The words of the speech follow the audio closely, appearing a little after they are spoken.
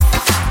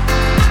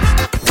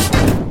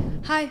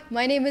Hi,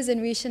 my name is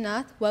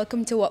Environment.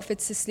 Welcome to What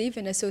Fits the Sleeve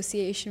in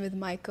association with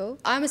Michael.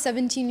 I'm a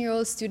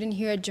 17-year-old student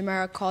here at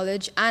JC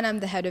College and I'm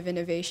the head of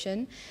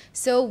innovation.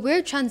 So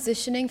we're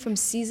transitioning from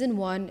season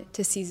 1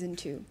 to season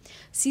 2.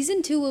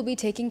 Season 2 will be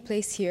taking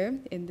place here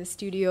in the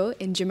studio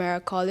in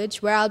JC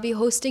College, where I'll be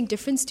hosting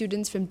different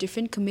students from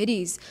different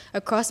committees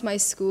across my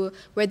school,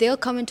 where they'll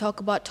come and talk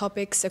about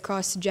topics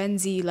across Gen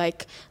Z,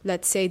 like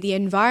let's say the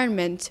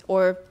environment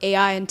or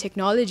AI and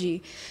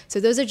technology. So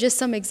those are just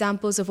some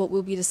examples of what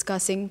we'll be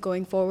discussing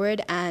going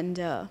forward, and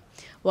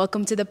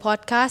welcome to the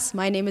podcast.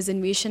 My name is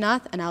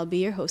Environment and I'll be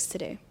your host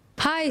today.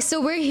 Hi,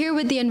 so we're here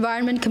with the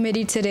Environment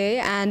Committee today,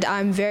 and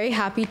I'm very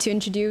happy to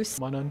introduce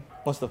Manan,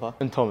 Mustafa,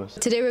 and Thomas.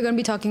 Today we're going to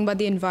be talking about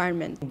the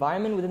environment.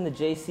 Environment within the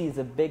JC is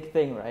a big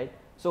thing, right?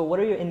 So what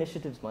are your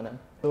initiatives, Manan?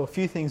 So a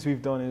few things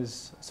we've done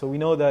is, so we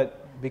know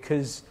that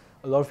because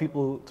a lot of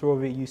people throw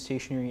away used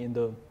stationery in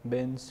the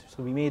bins,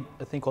 so we made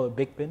a thing called a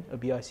big bin, a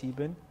BIC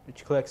bin,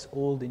 which collects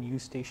old and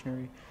used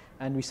stationery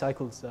and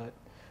recycles that.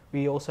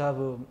 We also have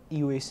an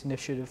e-waste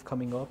initiative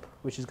coming up,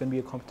 which is going to be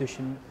a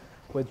competition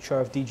with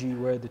DG,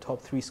 where the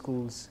top 3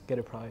 schools get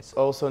a prize.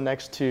 Also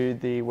next to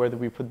where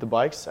we put the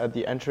bikes at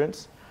the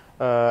entrance,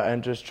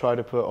 and just try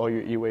to put all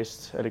your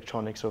e-waste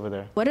electronics over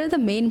there. What are the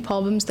main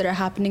problems that are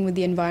happening with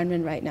the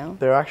environment right now?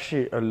 There are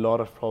actually a lot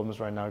of problems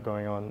right now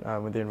going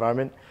on with the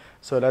environment.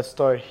 So let's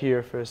start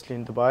here firstly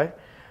in Dubai.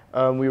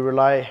 We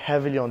rely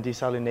heavily on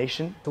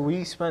desalination. So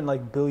we spend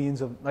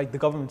the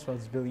government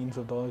spends billions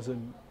of dollars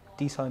on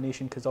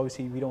desalination because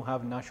obviously we don't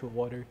have natural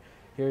water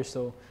here,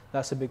 so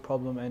that's a big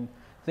problem. And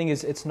the thing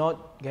is, it's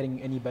not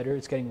getting any better,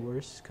 it's getting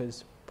worse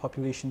because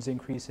population's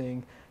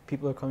increasing,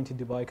 people are coming to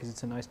Dubai because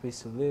it's a nice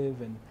place to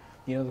live, and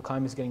the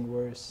climate's getting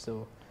worse,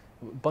 so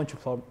a bunch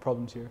of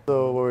problems here.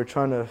 So what we're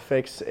trying to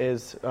fix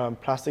is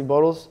plastic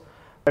bottles.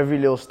 Every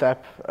little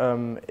step,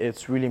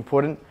 it's really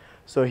important.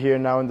 So here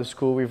now in the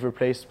school we've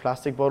replaced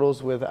plastic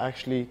bottles with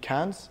actually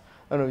cans.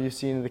 I don't know if you've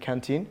seen in the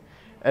canteen.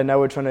 And now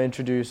we're trying to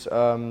introduce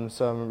some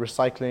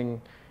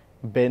recycling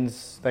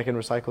bins that can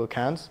recycle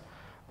cans.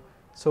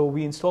 So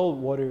we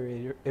installed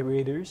water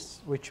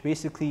aerators, which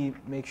basically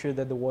make sure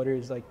that the water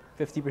is like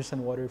 50%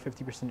 water,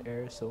 50%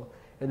 air. So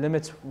it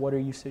limits water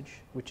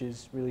usage, which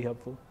is really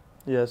helpful.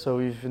 Yeah, so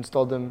we've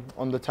installed them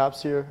on the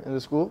taps here in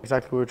the school.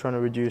 Exactly, we're trying to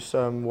reduce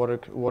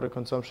water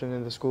consumption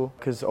in the school,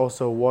 because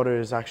also water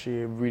is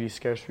actually a really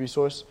scarce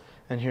resource.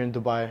 And here in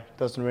Dubai, it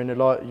doesn't rain a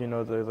lot,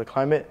 the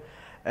climate.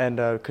 And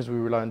because we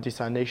rely on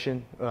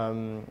desalination,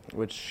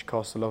 which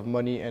costs a lot of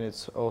money, and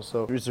it's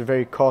a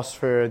very cost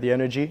for the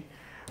energy.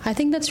 I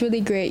think that's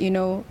really great,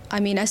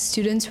 as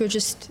students, we're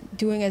just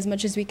doing as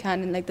much as we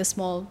can in the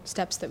small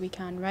steps that we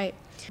can, right?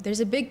 There's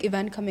a big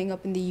event coming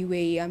up in the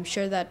UAE. I'm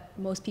sure that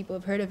most people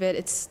have heard of it.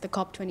 It's the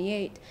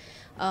COP28.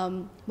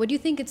 What do you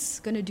think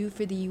it's going to do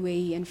for the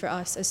UAE and for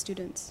us as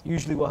students?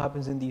 Usually what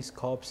happens in these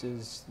COPs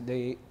is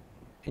they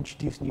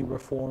introduce new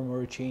reform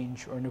or a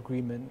change or an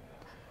agreement,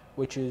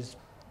 which is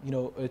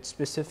it's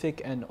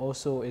specific, and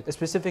also it's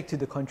specific to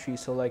the country.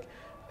 So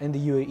in the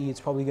UAE,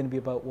 it's probably going to be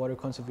about water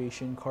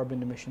conservation,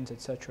 carbon emissions,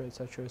 etc.,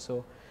 etc.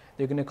 So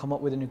they're going to come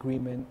up with an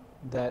agreement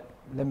that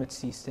limits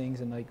these things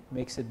and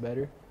makes it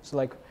better.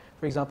 So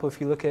for example, if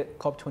you look at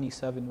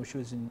COP27, which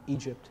was in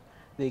Egypt,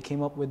 they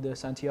came up with the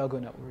Santiago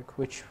Network,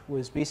 which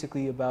was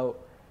basically about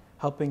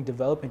helping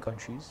developing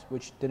countries,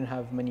 which didn't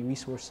have many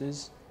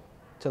resources,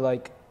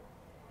 to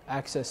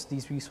access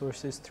these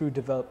resources through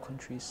developed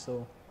countries.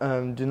 So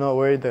do not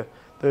worry,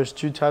 there's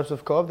 2 types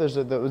of COP. There's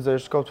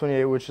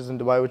COP28, which is in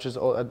Dubai, which is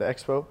all at the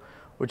Expo,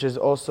 which is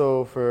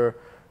also for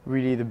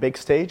really the big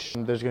stage.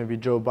 There's going to be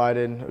Joe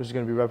Biden, who's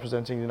going to be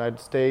representing the United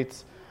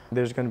States.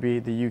 There's going to be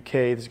the UK.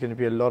 There's going to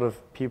be a lot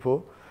of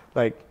people,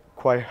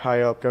 quite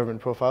high up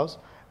government profiles.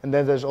 And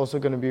then there's also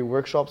going to be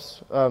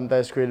workshops that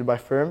is created by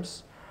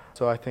firms.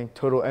 So I think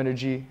Total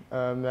Energy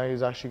that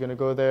is actually going to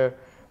go there,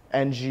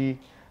 NG,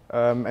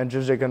 and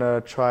just they're going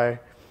to try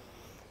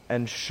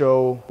and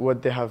show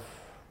what they have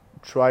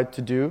tried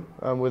to do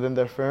within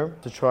their firm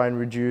to try and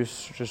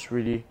reduce just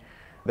really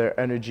their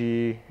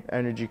energy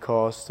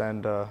costs,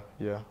 and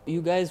yeah.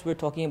 You guys were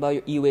talking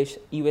about your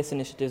e-waste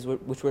initiatives,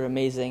 which were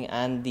amazing,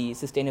 and the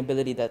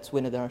sustainability that's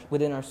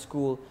within our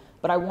school.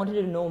 But I wanted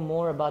to know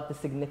more about the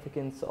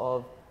significance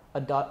of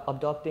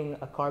adopting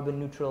a carbon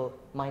neutral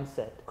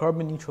mindset.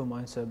 Carbon neutral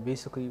mindset,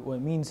 basically what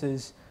it means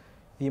is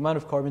the amount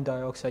of carbon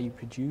dioxide you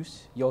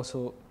produce, you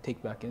also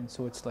take back in,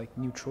 so it's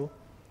neutral.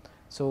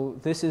 So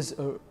this is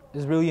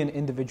really an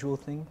individual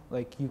thing.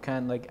 You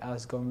can't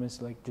ask governments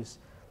just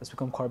let's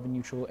become carbon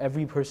neutral.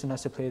 Every person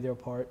has to play their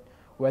part,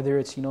 whether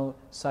it's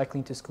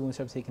cycling to school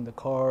instead of taking the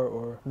car,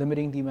 or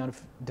limiting the amount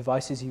of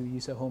devices you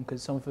use at home,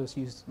 because some of us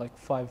use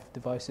 5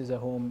 devices at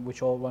home,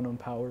 which all run on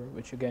power,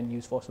 which again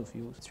use fossil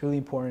fuels. It's really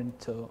important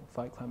to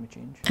fight climate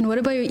change. And what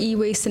about your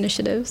e-waste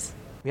initiatives?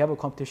 We have a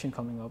competition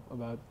coming up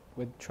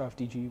with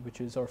DG, which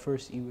is our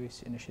first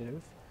e-waste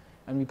initiative.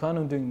 And we plan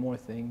on doing more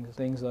things.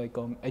 Things like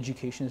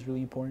education is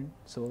really important.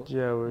 So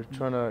yeah, we're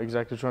trying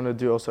to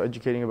do also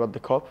educating about the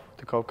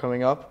COP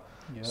coming up.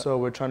 Yeah. So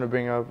we're trying to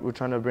bring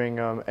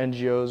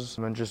NGOs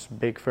and just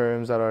big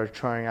firms that are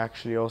trying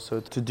actually also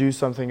to do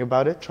something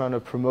about it, trying to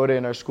promote it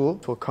in our school.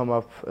 It will come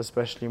up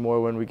especially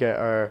more when we get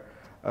our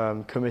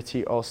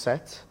committee all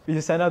set. We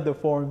just sent out the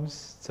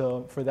forms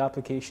for the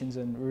applications,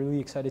 and we're really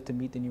excited to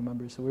meet the new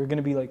members. So we're going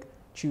to be like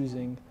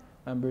choosing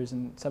members,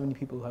 and 70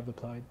 people have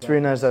applied. It's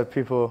really nice that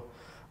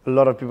a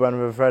lot of people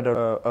have read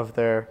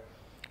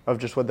of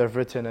just what they've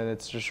written, and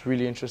it's just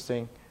really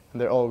interesting,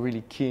 and they're all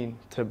really keen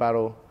to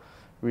battle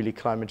really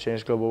climate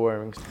change, global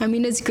warming. I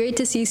mean, it's great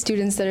to see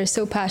students that are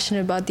so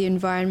passionate about the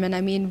environment.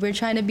 I mean, we're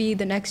trying to be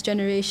the next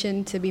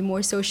generation to be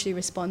more socially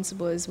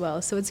responsible as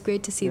well. So it's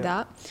great to see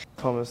that.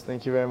 Thomas,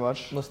 thank you very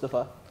much.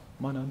 Mustafa.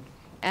 Manan.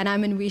 And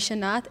I'm Environment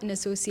Nath in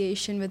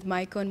association with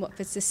Michael and What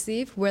Fits the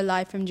Sleeve. We're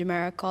live from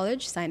Jumeirah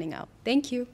College, signing out. Thank you.